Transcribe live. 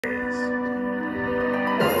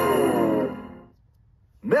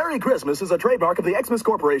Merry Christmas is a trademark of the Xmas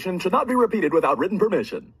Corporation, should not be repeated without written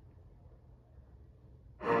permission.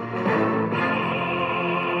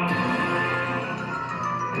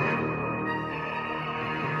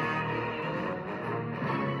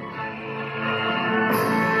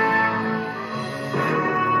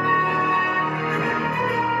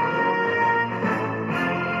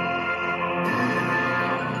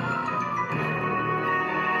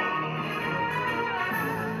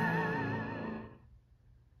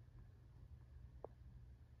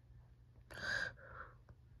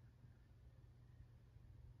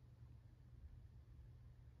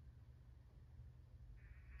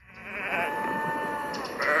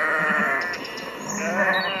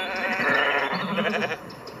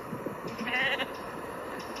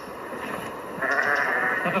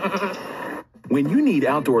 When you need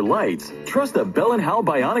outdoor lights, trust the Bell & Howell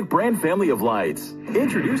Bionic brand family of lights.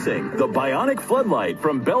 Introducing the Bionic Floodlight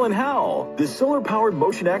from Bell & Howell, the solar-powered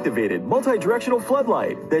motion-activated multi-directional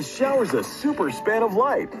floodlight that showers a super span of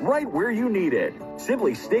light right where you need it.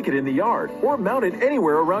 Simply stake it in the yard or mount it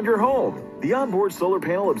anywhere around your home. The onboard solar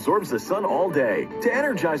panel absorbs the sun all day to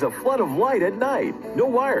energize a flood of light at night. No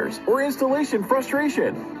wires or installation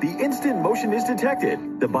frustration. The instant motion is detected.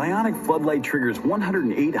 The Bionic Floodlight triggers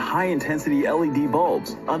 108 high-intensity LED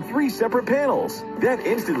bulbs on 3 separate panels. That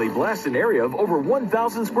instantly blasts an area of over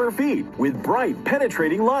 1,000 square feet with bright,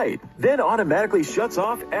 penetrating light. Then automatically shuts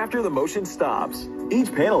off after the motion stops.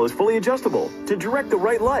 Each panel is fully adjustable to direct the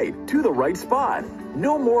right light to the right spot.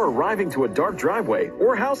 No more arriving to a dark driveway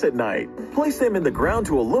or house at night. Place them in the ground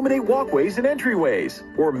to illuminate walkways and entryways,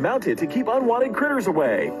 or mount it to keep unwanted critters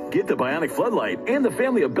away. Get the Bionic Floodlight and the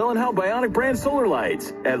family of Bell & Howell Bionic brand solar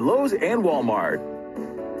lights at Lowe's and Walmart.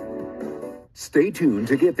 Stay tuned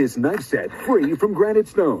to get this knife set free from Granite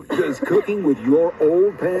Stone. Does cooking with your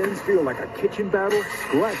old pans feel like a kitchen battle?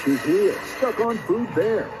 Scratches here, stuck on food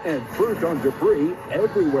there, and first on debris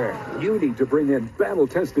everywhere. You need to bring in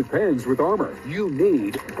battle-tested pans with armor. You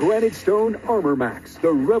need Granite Stone Armor Max,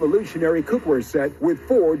 the revolutionary cookware set with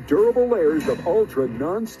 4 durable layers of ultra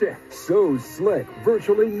non-stick. So slick,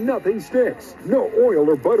 virtually nothing sticks. No oil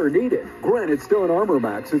or butter needed. Granite Stone Armor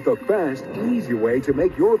Max is the fast, easy way to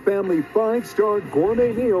make your family 5-star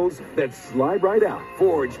gourmet meals that slide right out.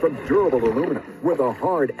 Forged from durable aluminum with a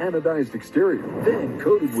hard anodized exterior, then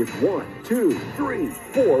coated with 1, 2, 3,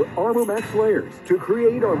 4 Armor Max layers to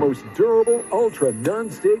create our most durable ultra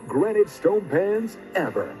non-stick granite stone pans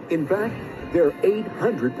ever. In fact, they're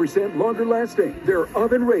 800% longer lasting. They're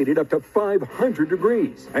oven rated up to 500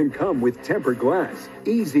 degrees and come with tempered glass,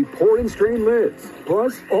 easy pour and strain lids.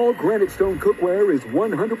 Plus, all Granite Stone cookware is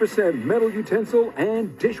 100% metal utensil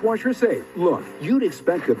and dishwasher safe. Look, you'd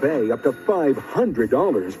expect to pay up to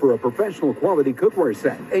 $500 for a professional quality cookware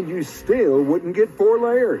set, and you still wouldn't get 4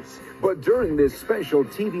 layers. But during this special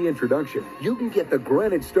TV introduction, you can get the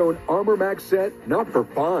Granite Stone Armor Max set not for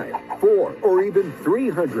 $500, $400, or even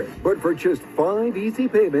 $300, but for just 5 easy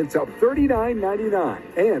payments of $39.99.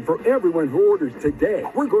 And for everyone who orders today,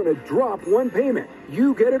 we're going to drop 1 payment.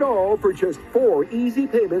 You get it all for just 4 easy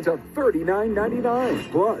payments of $39.99.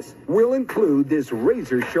 Plus, we'll include this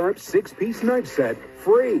razor-sharp 6-piece knife set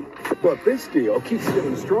free. But this deal keeps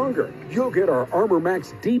getting stronger. You'll get our Armor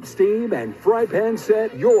Max Deep Steam and Fry Pan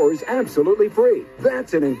set, yours absolutely free.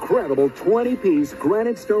 That's an incredible 20-piece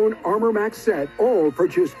Granite Stone Armor Max set, all for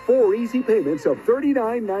just 4 easy payments of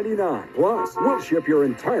 $39.99. Plus, we'll ship your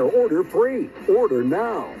entire order free. Order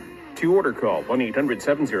now. To order, call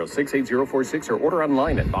 1-800-706-8046 or order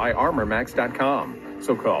online at buyarmormax.com.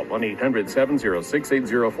 So call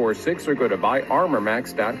 1-800-706-8046 or go to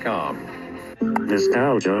buyarmormax.com.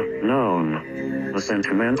 Nostalgia, known. A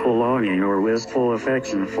sentimental longing or wistful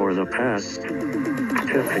affection for the past.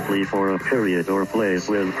 Typically for a period or place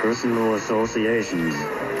with personal associations.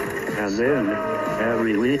 As in,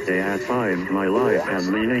 every weekday at 5 my life has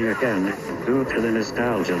meaning again, due to the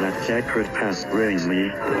nostalgia that Checkered Past brings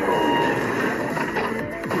me.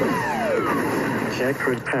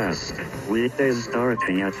 Checkered Past, weekdays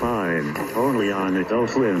starting at 5, only on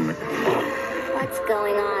Adult Swim. What's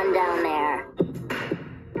going on?